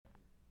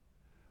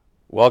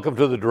Welcome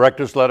to the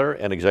Director's Letter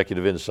and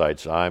Executive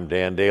Insights. I'm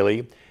Dan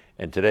Daly,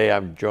 and today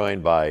I'm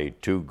joined by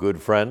two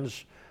good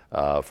friends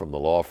from the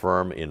law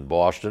firm in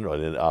Boston, or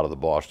out of the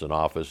Boston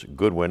office,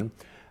 Goodwin,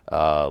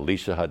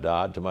 Lisa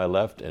Haddad to my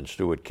left and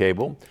Stuart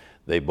Cable.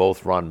 They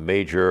both run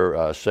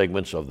major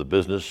segments of the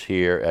business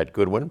here at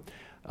Goodwin.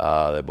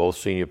 They're both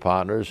senior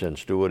partners, and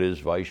Stuart is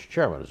vice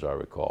chairman, as I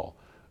recall.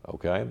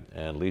 Okay,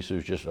 and Lisa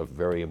is just a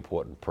very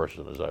important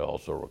person, as I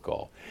also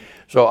recall.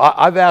 So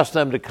I've asked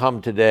them to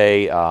come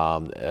today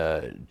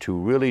to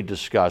really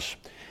discuss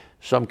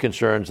some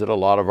concerns that a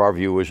lot of our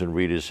viewers and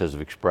readers have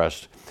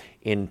expressed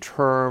in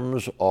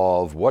terms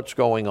of what's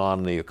going on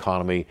in the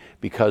economy,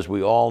 because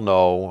we all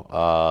know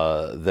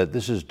that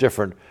this is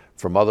different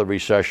from other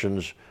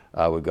recessions.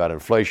 We've got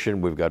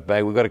inflation, we've got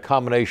a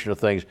combination of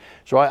things.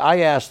 So I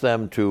asked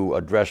them to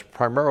address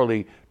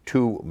primarily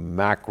two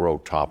macro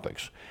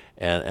topics.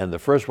 And the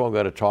first one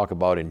we're going to talk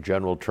about in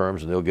general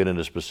terms, and they'll get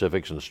into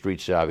specifics and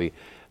street savvy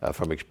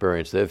from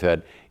experience they've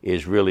had,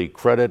 is really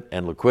credit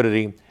and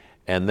liquidity.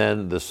 And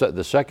then the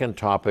second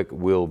topic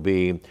will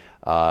be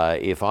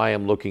if I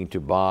am looking to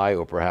buy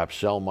or perhaps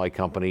sell my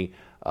company,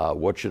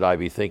 what should I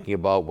be thinking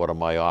about? What are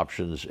my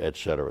options, et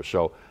cetera?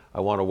 So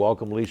I want to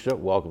welcome Lisa,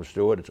 welcome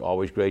Stuart. It's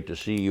always great to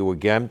see you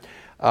again.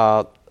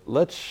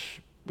 Let's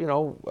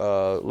talk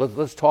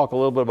a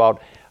little bit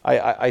about,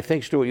 I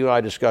think, Stuart, you and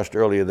I discussed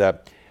earlier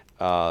that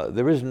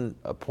there isn't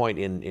a point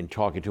in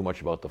talking too much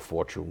about the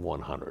Fortune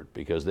 100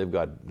 because they've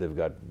got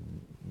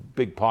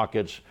big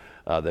pockets,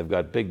 they've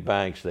got big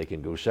banks, they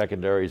can do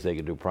secondaries, they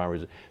can do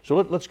primaries. So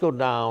let's go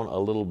down a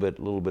little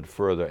bit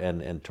further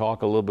and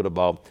talk a little bit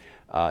about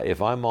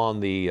if I'm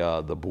on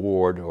the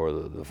board or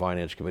the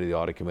finance committee, the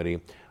audit committee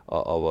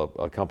of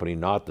a company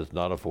that's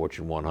not a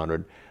Fortune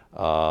 100.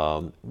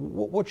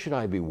 What should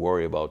I be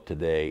worried about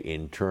today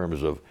in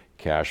terms of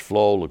cash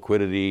flow,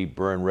 liquidity,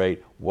 burn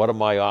rate? What are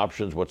my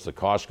options? What's the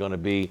cost going to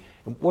be?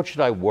 And what should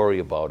I worry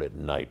about at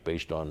night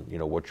based on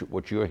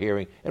what you're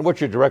hearing and what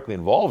you're directly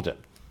involved in?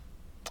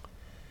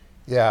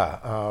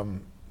 Yeah,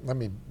 let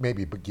me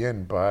maybe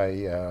begin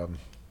by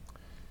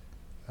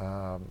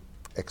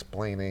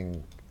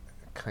explaining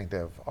kind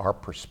of our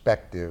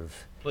perspective,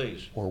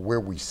 please, or where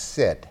we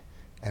sit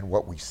and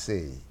what we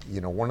see.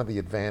 You know, one of the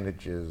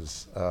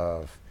advantages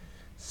of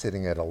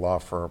sitting at a law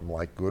firm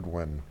like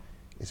Goodwin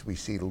is we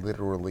see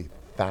literally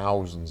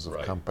thousands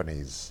of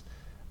companies,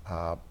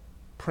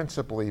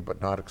 principally but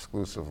not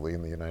exclusively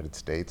in the United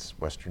States,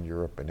 Western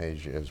Europe, and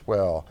Asia as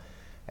well.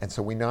 And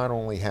so we not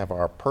only have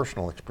our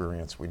personal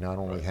experience, we not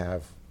only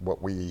have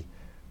what we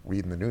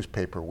read in the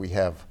newspaper, we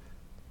have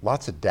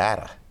lots of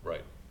data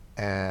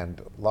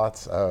and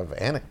lots of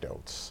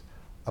anecdotes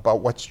about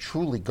what's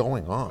truly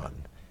going on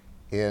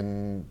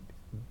in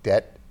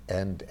debt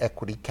and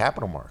equity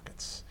capital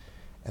markets.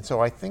 And so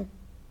I think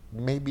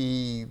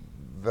maybe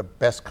the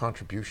best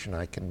contribution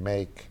I can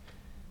make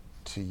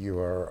to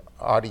your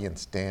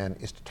audience, Dan,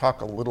 is to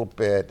talk a little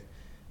bit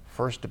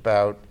first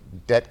about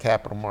debt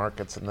capital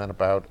markets and then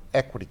about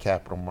equity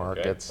capital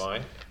markets. Okay,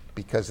 fine.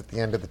 Because at the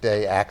end of the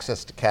day,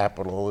 access to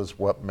capital is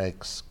what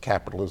makes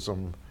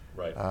capitalism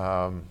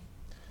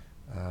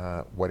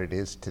what it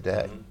is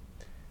today.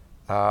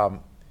 Mm-hmm.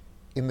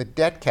 In the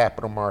debt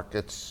capital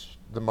markets,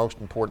 the most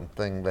important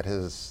thing that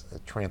has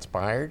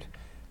transpired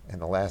in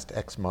the last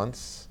X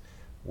months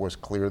was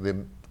clearly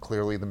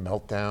the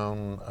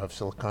meltdown of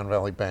Silicon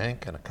Valley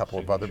Bank and a couple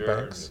of other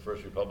banks. The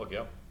First Republic,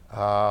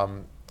 yeah.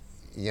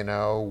 You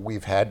know,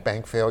 we've had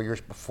bank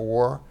failures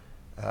before.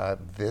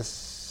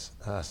 This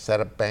set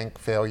of bank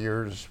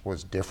failures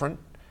was different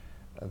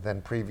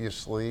than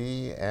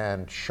previously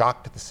and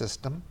shocked the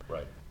system.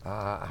 Right.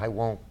 I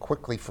won't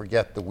quickly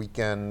forget the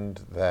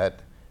weekend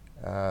that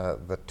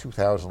the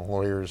 2,000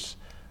 lawyers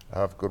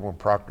of Goodwin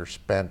Procter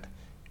spent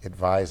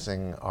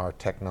advising our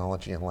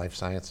technology and life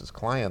sciences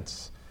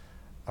clients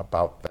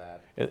about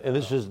that. And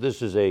this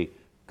is a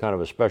kind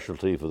of a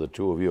specialty for the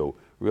two of you,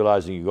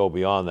 realizing you go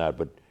beyond that,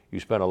 but you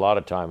spend a lot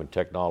of time in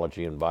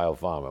technology and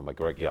biopharma, am I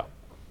correct? Yeah.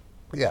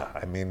 Yeah,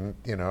 I mean,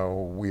 you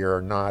know, we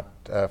are not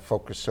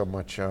focused so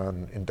much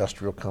on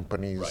industrial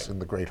companies in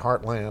the Great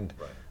Heartland.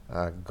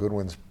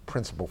 Goodwin's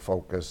principal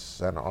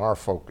focus and our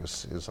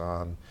focus is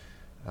on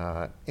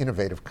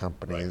innovative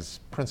companies,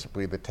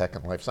 principally the tech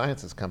and life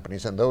sciences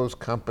companies, and those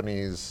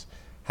companies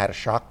had a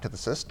shock to the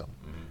system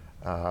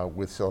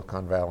with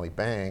Silicon Valley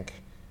Bank,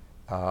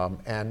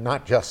 and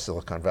not just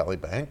Silicon Valley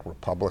Bank.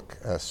 Republic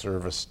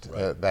serviced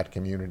that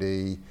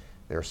community.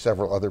 There are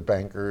several other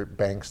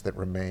banks that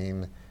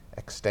remain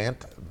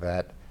extant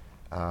that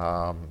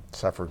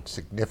suffered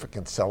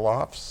significant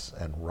sell-offs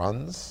and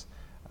runs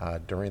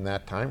during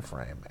that time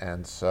frame.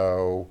 And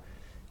so,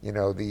 you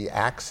know, the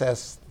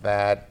access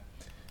that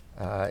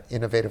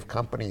innovative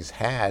companies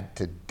had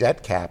to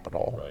debt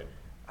capital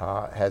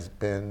has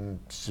been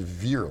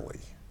severely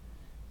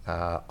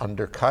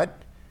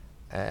undercut,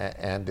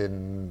 and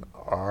in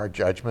our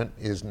judgment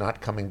is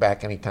not coming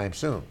back anytime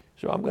soon.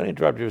 So I'm going to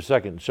interrupt you a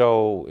second.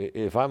 So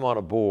if I'm on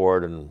a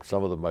board and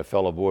some of my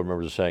fellow board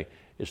members are saying,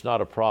 it's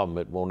not a problem,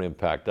 it won't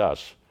impact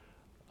us,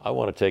 I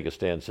want to take a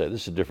stand and say,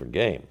 this is a different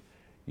game.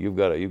 you've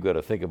got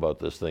to think about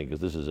this thing because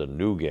this is a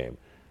new game.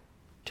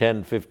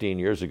 10, 15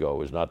 years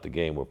ago is not the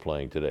game we're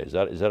playing today. Is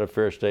that a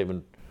fair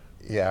statement?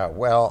 Yeah,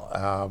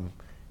 well,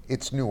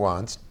 it's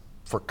nuanced.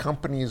 For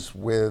companies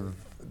with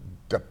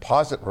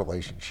deposit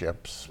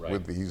relationships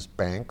with these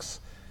banks,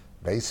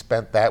 they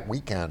spent that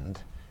weekend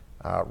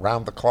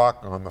round the clock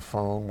on the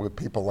phone with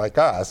people like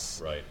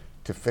us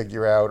to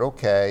figure out,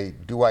 okay,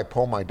 do I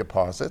pull my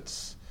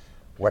deposits?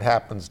 What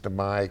happens to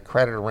my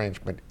credit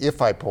arrangement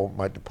if I pull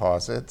my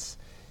deposits?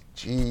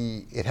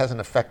 Gee, it hasn't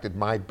affected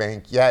my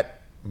bank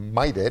yet,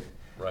 might it?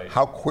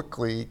 How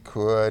quickly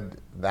could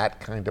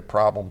that kind of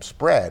problem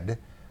spread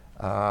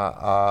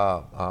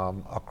across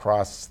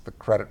the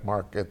credit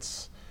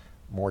markets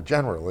more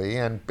generally?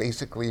 And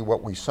basically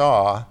what we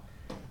saw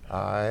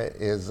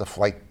is a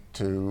flight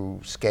to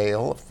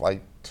scale, a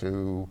flight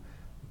to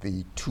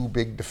the too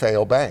big to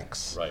fail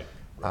banks.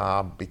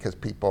 Because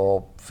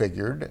people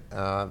figured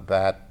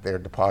that their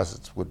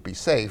deposits would be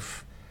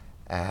safe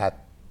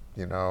at,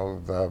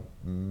 the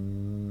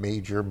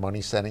major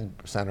money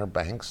center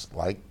banks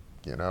like,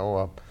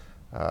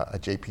 a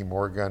JP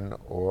Morgan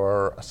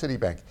or a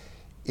Citibank.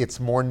 It's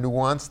more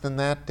nuanced than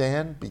that,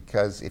 Dan,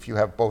 because if you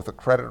have both a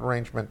credit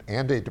arrangement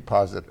and a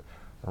deposit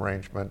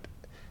arrangement,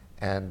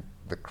 and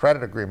the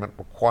credit agreement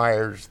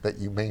requires that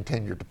you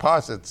maintain your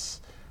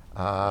deposits,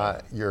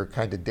 you're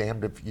kind of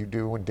damned if you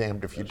do and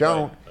damned if you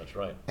don't. That's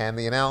right. And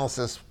the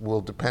analysis will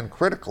depend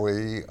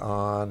critically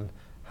on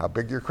how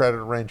big your credit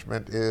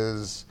arrangement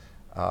is,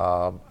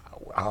 how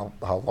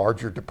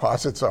large your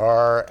deposits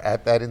are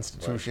at that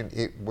institution.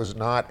 It was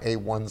not a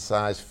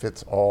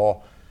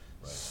one-size-fits-all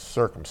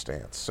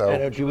circumstance. So,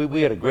 and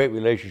we had a great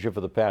relationship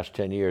for the past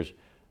 10 years.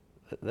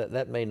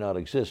 That may not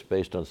exist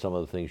based on some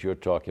of the things you're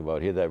talking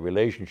about here. That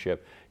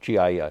relationship, gee,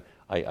 I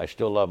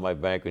still love my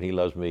banker and he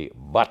loves me,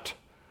 but,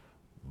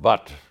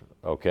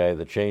 okay,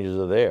 the changes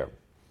are there.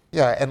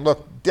 Yeah, and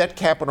look, debt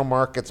capital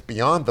markets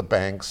beyond the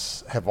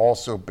banks have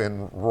also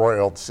been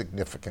roiled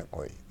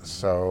significantly.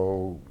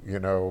 So,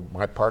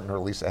 my partner,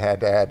 Lisa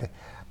Haddad,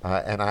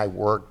 and I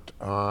worked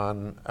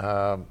on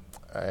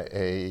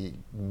a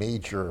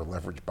major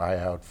leverage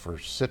buyout for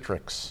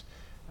Citrix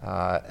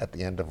at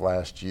the end of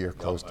last year,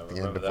 closed at the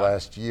end of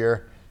last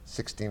year,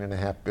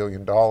 $16.5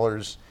 billion.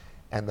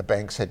 And the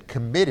banks had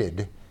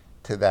committed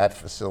to that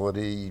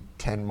facility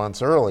 10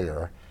 months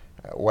earlier.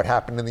 What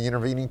happened in the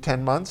intervening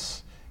 10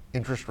 months?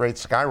 Interest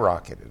rates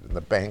skyrocketed, and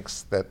the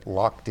banks that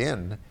locked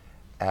in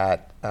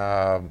at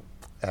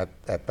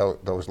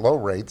those low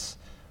rates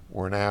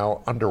were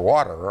now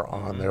underwater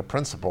on their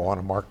principal on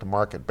a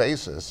mark-to-market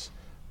basis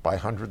by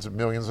hundreds of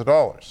millions of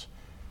dollars.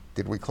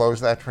 Did we close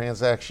that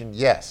transaction?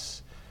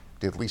 Yes.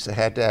 Did Lisa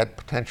Haddad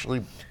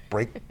potentially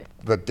break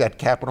the debt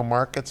capital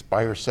markets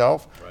by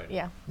herself?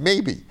 Yeah.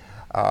 Maybe.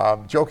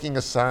 Joking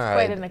aside.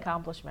 Quite an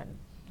accomplishment.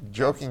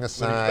 Joking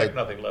aside. We expect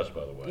nothing less,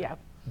 by the way. Yeah.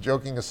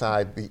 Joking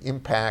aside, the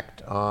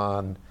impact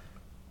on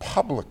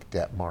public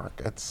debt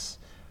markets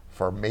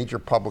for major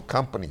public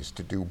companies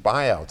to do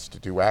buyouts, to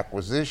do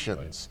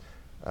acquisitions,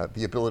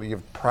 the ability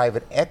of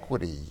private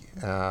equity,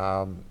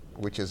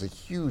 which is a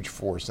huge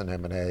force in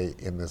M&A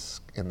in this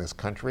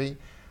country,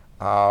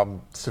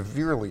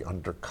 severely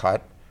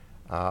undercut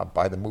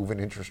by the move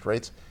in interest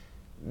rates,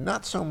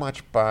 not so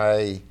much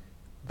by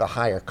the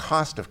higher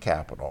cost of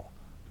capital,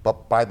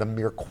 but by the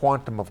mere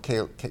quantum of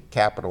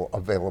capital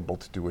available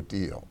to do a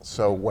deal.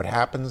 So what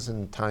happens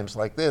in times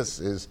like this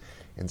is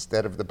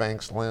instead of the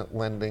banks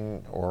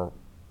lending or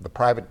the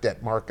private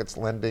debt markets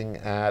lending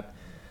at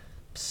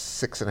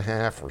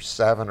 6.5 or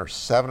 7 or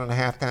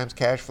 7.5 times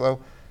cash flow,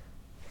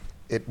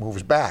 it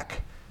moves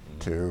back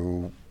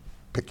to,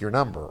 pick your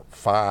number,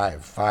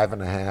 5,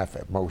 5.5,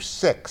 at most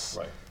 6.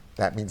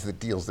 That means the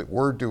deals that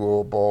were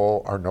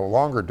doable are no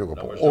longer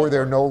doable, or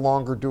they're no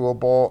longer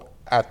doable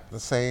at the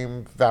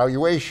same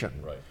valuation,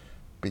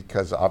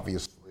 because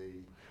obviously.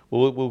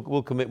 Well,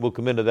 we'll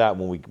come into that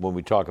when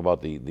we talk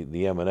about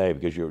the M&A,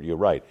 because you're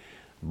right,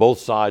 both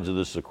sides of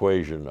this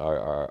equation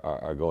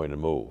are going to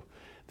move.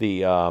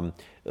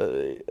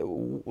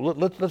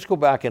 Let's go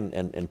back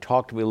and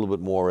talk to me a little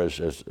bit more as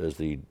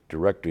the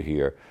director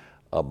here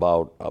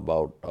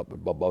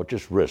about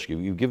just risk.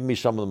 You've given me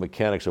some of the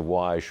mechanics of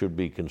why I should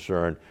be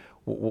concerned.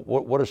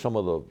 What are some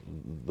of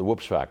the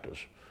whoops factors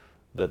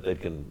that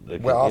can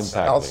impact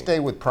me? I'll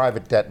stay with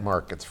private debt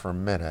markets for a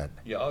minute.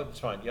 Yeah, that's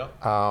fine. Yeah.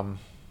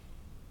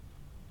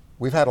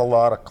 We've had a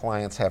lot of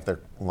clients have their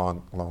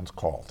loans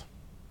called.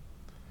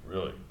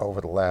 Really? Over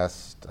the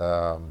last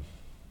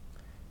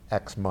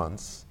X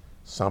months,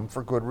 some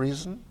for good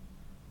reason,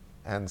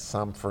 and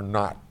some for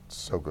not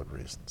so good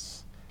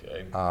reasons.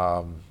 Okay.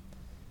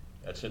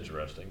 That's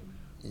interesting.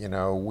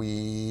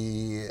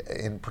 We,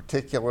 in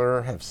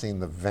particular, have seen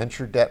the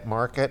venture debt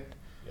market,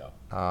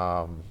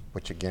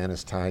 which again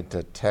is tied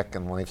to tech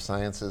and life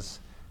sciences,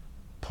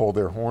 pull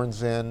their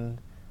horns in.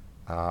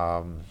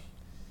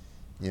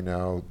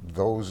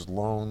 Those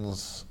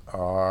loans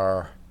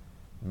are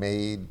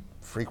made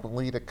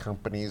frequently to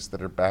companies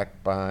that are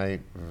backed by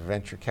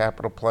venture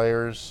capital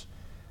players.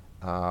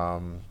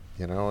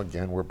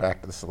 Again, we're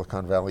back to the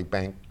Silicon Valley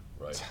Bank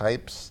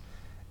types.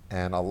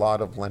 And a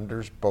lot of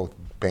lenders, both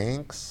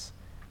banks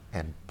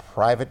and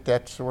private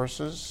debt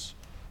sources,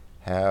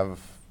 have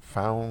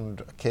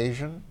found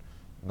occasion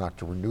not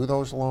to renew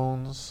those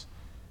loans,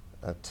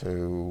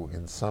 to,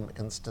 in some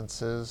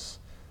instances,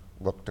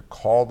 look to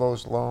call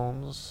those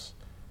loans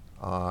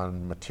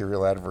on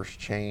material adverse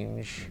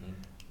change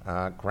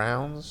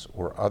grounds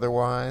or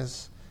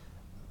otherwise.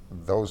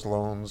 Those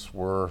loans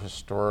were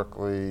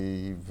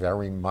historically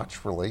very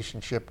much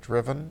relationship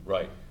driven.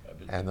 Right.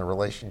 And the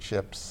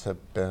relationships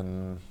have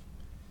been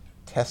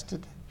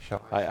tested.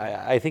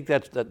 I think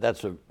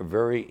that's a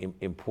very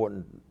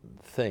important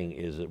thing.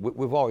 Is that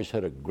we've always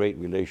had a great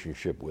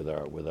relationship with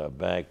our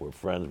bank. We're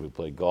friends. We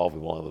play golf. We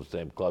belong to the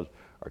same clubs.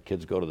 Our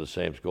kids go to the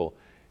same school.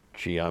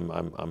 Gee,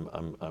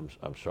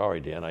 I'm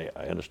sorry, Dan. I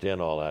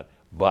understand all that,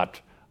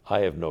 but I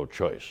have no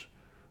choice.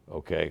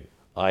 Okay,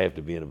 I have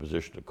to be in a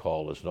position to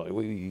call this. No,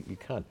 you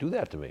can't do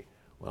that to me.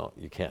 Well,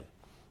 you can.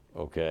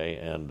 Okay,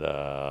 and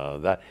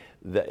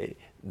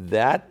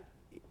that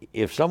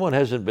if someone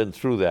hasn't been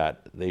through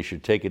that, they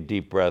should take a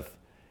deep breath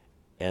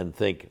and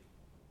think,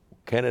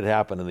 can it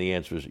happen? And the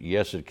answer is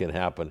yes, it can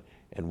happen.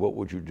 And what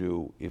would you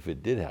do if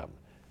it did happen?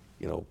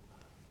 You know,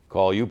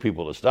 call you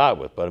people to start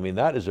with. But I mean,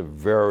 that is a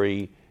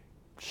very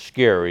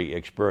scary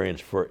experience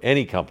for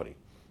any company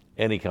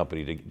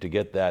to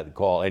get that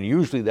call. And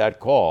usually that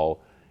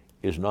call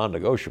is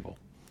non-negotiable.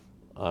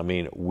 I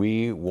mean,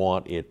 we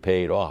want it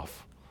paid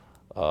off.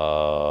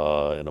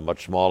 And a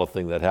much smaller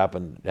thing that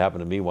happened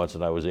to me once,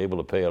 and I was able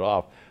to pay it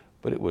off,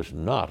 but it was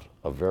not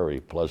a very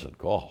pleasant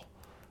call,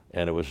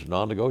 and it was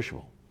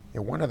non-negotiable.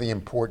 Yeah, one of the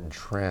important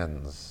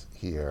trends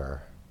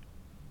here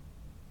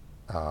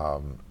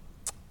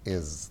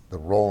is the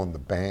role of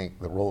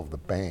the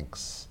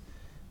banks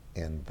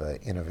in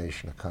the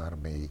innovation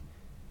economy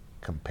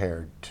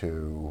compared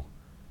to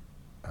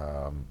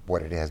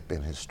what it has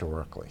been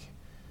historically.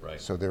 Right.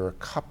 So there are a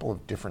couple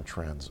of different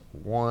trends.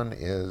 One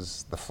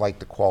is the flight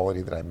to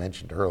quality that I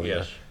mentioned earlier.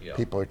 Yes, yeah.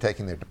 People are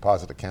taking their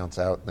deposit accounts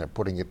out and they're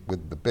putting it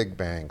with the big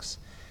banks.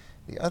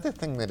 The other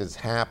thing that has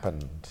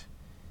happened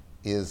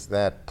is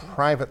that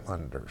private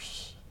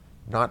lenders,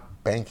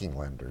 not banking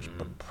lenders,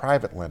 but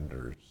private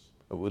lenders.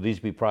 Would these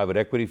be private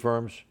equity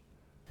firms?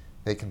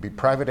 They can be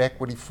private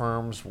equity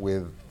firms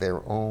with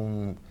their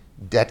own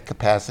debt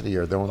capacity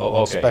or their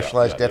own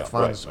specialized debt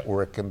funds, right.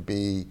 Or it can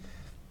be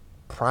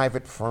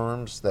private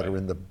firms that are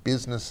in the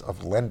business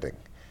of lending.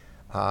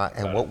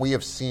 And what we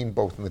have seen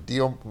both in the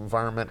deal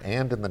environment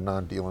and in the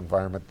non-deal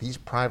environment, these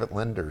private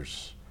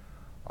lenders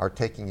are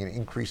taking an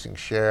increasing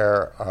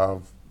share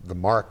of the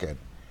market.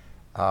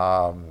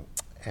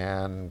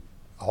 And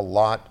a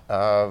lot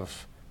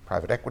of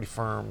private equity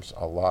firms,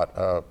 a lot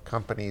of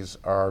companies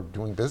are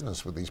doing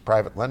business with these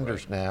private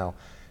lenders now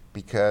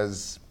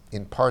because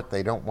in part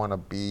they don't want to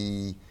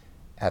be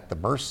at the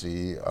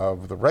mercy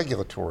of the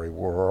regulatory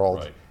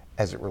world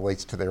as it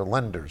relates to their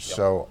lenders.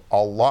 So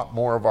a lot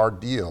more of our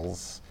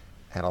deals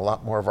and a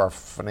lot more of our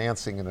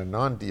financing in a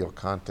non-deal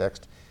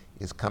context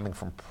is coming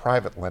from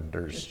private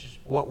lenders.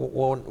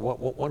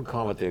 One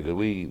comment there, because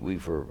we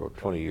for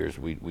 20 years,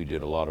 we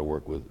did a lot of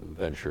work with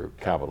venture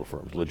capital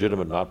firms,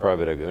 legitimate, not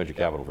private equity, venture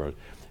capital firms.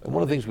 And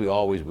one of the things we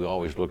always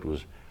looked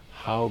was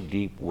how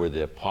deep were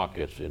their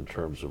pockets in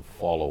terms of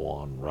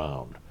follow-on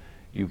round.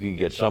 You could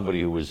get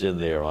somebody who was in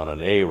there on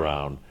an A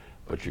round,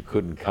 but you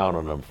couldn't count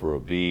on them for a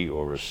B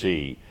or a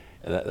C.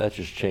 And that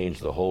just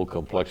changed the whole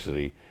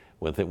complexity.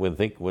 When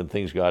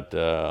things got,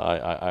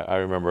 I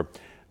remember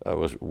it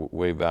was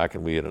way back,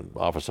 and we had an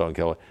office out in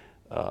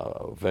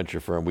California,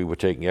 venture firm. We were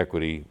taking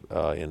equity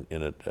in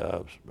it,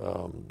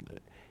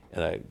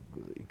 and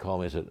he called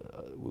me and said,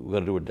 "We're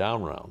going to do a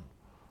down round."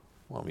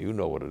 Well, I mean, you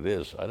know what it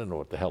is. I didn't know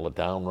what the hell a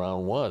down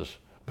round was.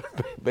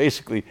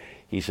 Basically,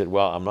 he said,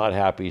 "Well, I'm not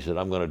happy." He said,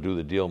 "I'm going to do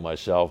the deal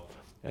myself,"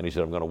 and he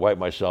said, "I'm going to wipe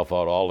myself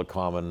out all the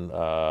common,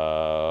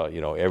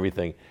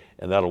 everything."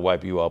 And that'll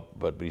wipe you up,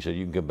 but he said,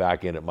 you can come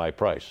back in at my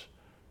price.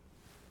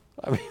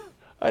 I mean,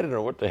 I didn't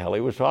know what the hell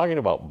he was talking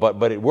about,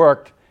 but it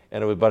worked,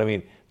 and but I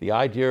mean, the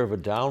idea of a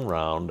down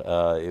round,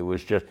 it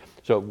was just,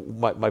 so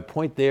my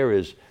point there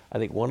is, I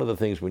think one of the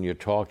things when you're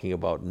talking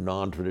about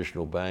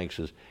non-traditional banks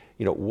is,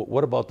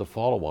 what about the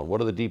follow-on?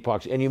 What are the deep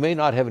pockets? And you may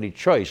not have any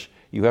choice.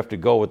 You have to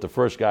go with the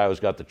first guy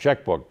who's got the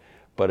checkbook,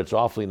 but it's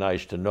awfully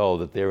nice to know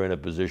that they're in a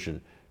position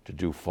to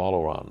do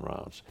follow-on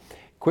rounds.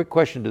 Quick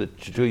question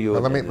to you.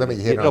 Well, let me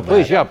hit on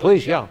that.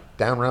 Please, yeah.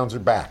 Down rounds are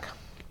back.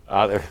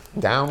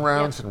 Down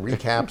rounds and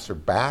recaps are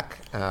back.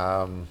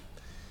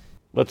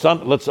 Let's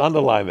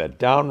underline that.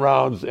 Down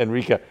rounds and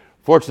recap.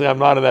 Fortunately, I'm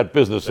not in that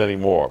business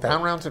anymore.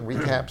 Down rounds and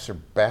recaps are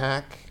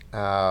back.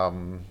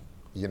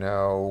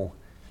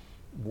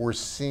 We're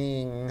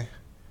seeing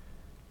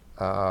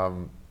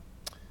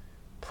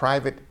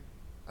private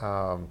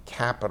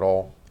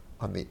capital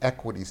on the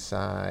equity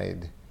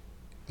side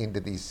into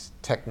these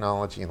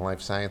technology and life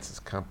sciences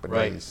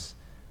companies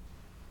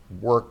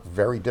work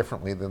very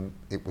differently than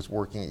it was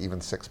working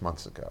even 6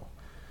 months ago.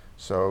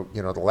 So,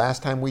 the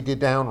last time we did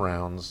down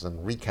rounds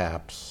and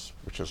recaps,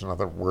 which is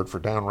another word for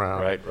down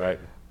round,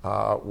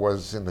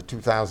 was in the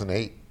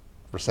 2008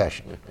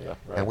 recession.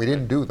 And we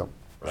didn't do them.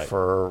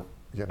 for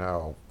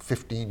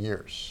 15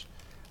 years.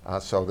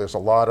 So there's a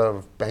lot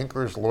of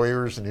bankers,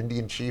 lawyers, and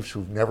Indian chiefs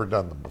who've never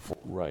done them before.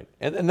 Right,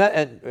 and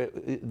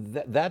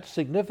that's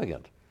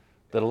significant.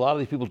 That a lot of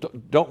these people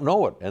don't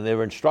know it, and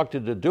they're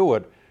instructed to do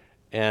it,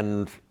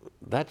 and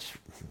that's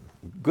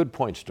good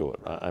point, Stuart.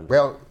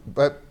 Well,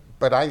 but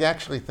I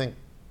actually think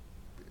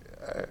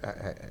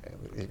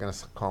you're going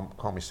to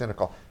call me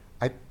cynical.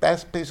 I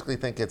basically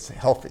think it's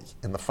healthy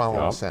in the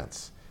following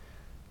sense.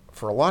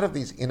 For a lot of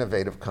these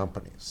innovative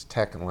companies,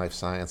 tech and life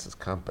sciences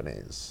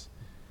companies,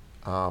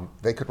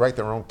 they could write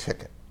their own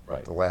ticket.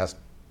 Right. The last,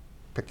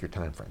 pick your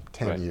time frame,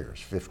 10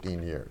 years,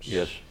 15 years.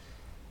 Yes.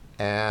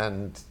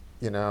 And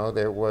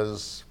there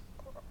was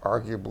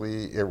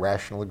arguably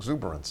irrational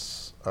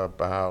exuberance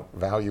about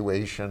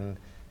valuation,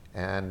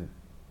 and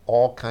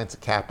all kinds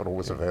of capital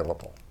was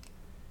available.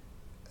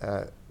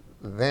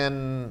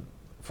 Then,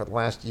 for the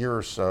last year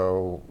or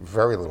so,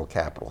 very little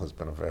capital has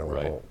been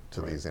available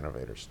to these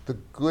innovators. The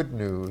good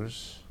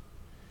news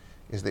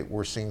is that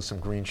we're seeing some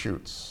green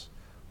shoots.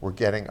 We're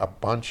getting a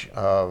bunch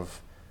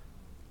of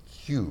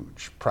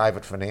huge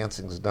private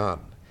financings done.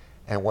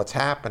 And what's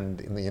happened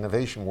in the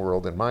innovation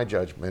world, in my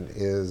judgment,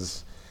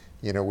 is,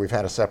 we've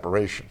had a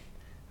separation.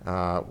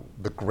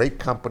 The great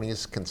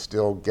companies can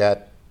still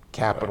get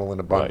capital in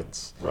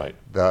abundance. Right.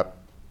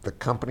 The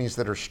companies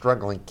that are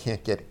struggling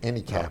can't get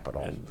any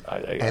capital.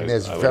 And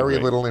there's very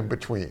little in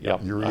between. Yep.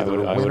 You're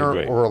either a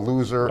winner or a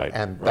loser,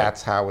 and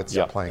that's how it's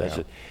playing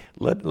out.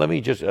 Let me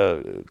just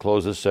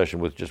close this session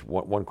with just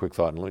one quick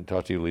thought, and let me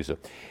talk to you, Lisa.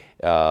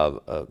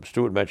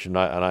 Stuart mentioned,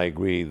 and I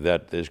agree,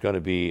 that there's going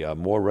to be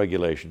more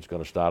regulations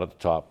going to start at the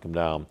top, come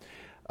down.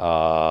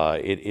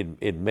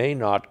 It may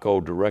not go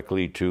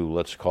directly to,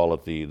 let's call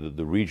it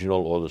the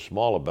regional or the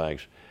smaller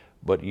banks,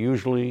 but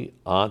usually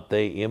aren't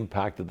they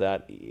impacted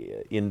that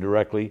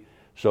indirectly?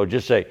 So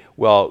just say,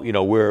 well, we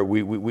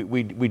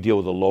deal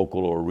with a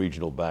local or a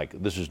regional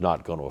bank. This is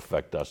not going to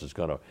affect us. It's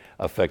going to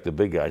affect the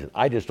big guys.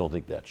 I just don't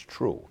think that's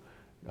true.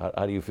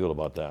 How do you feel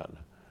about that?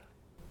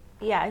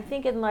 Yeah, I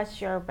think unless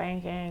you're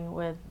banking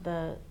with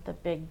the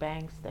big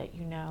banks that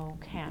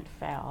can't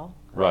fail,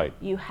 right,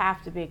 you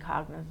have to be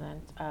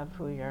cognizant of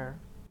who you're.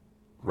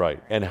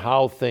 Right, and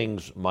how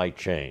things might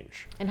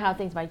change. And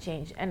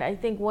I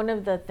think one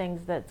of the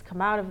things that's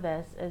come out of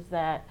this is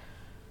that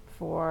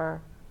for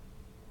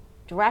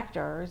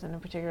directors, and in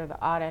particular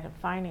the Audit and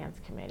Finance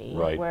Committee,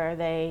 where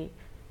they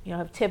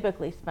have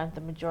typically spent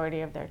the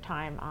majority of their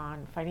time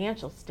on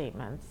financial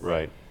statements,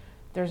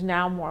 there's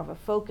now more of a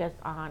focus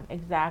on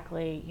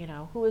exactly,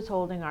 who is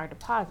holding our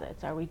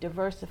deposits? Are we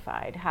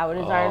diversified? How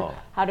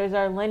does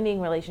our lending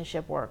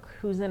relationship work?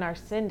 Who's in our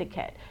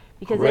syndicate?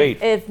 Because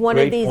if one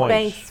of these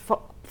banks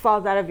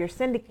falls out of your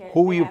syndicate,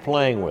 who are you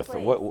playing with?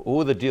 Who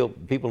are the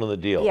people in the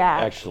deal?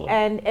 Yeah,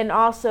 excellent. And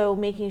also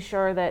making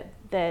sure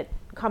that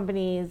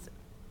companies,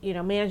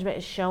 management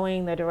is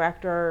showing the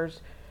directors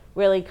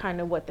really kind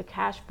of what the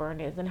cash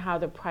burn is and how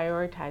they're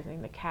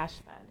prioritizing the cash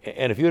spend.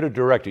 And if you're the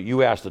director,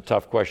 you ask the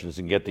tough questions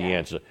and get the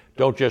answer.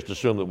 Don't just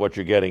assume that what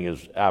you're getting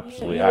is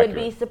absolutely accurate. You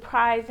would be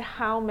surprised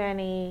how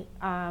many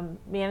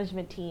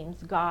management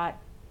teams got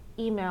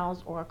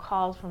emails or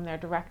calls from their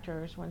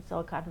directors when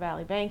Silicon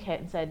Valley Bank hit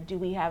and said, do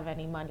we have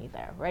any money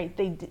there, right?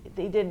 They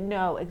didn't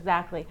know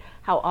exactly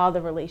how all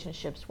the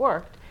relationships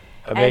worked.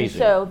 Amazing.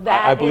 And so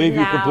that I believe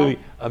you completely.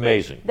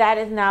 Amazing. That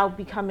is now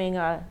becoming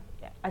a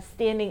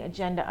standing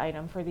agenda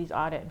item for these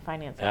audit and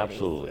finance committees.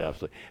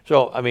 Absolutely.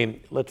 So, I'm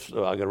going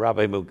to wrap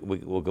up.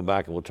 We'll come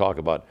back and we'll talk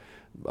about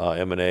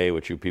M&A,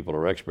 which you people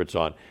are experts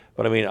on.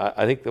 But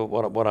I think that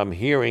what I'm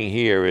hearing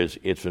here is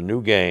it's a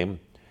new game.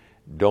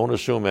 Don't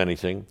assume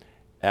anything.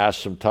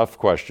 Ask some tough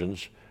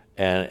questions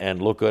and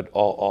look at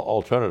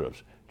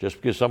alternatives. Just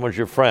because someone's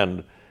your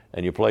friend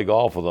and you play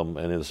golf with them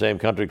and in the same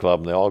country club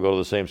and they all go to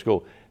the same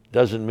school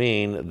doesn't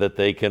mean that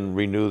they can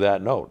renew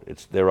that note.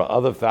 There are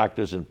other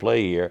factors in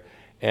play here.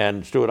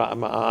 And Stuart,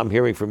 I'm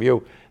hearing from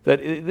you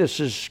that this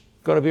is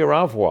going to be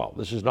around for a while.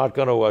 This is not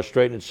going to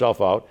straighten itself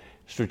out.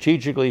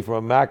 Strategically, from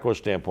a macro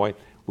standpoint,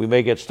 we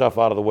may get stuff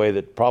out of the way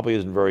that probably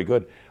isn't very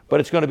good, but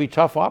it's going to be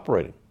tough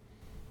operating.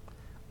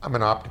 I'm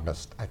an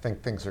optimist. I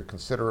think things are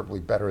considerably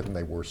better than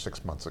they were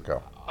 6 months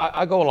ago.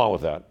 I go along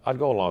with that. I'd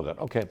go along with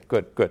that. Okay,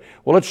 good.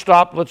 Well, let's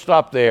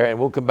stop there, and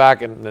we'll come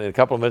back in a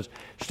couple of minutes.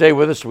 Stay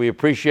with us. We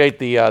appreciate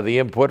the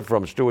input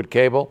from Stuart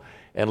Cable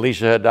and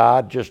Lisa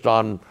Haddad just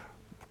on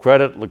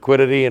credit,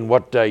 liquidity, and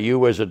what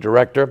you as a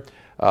director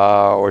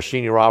or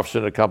senior officer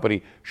in a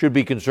company should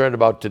be concerned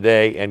about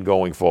today and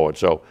going forward.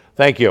 So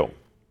thank you.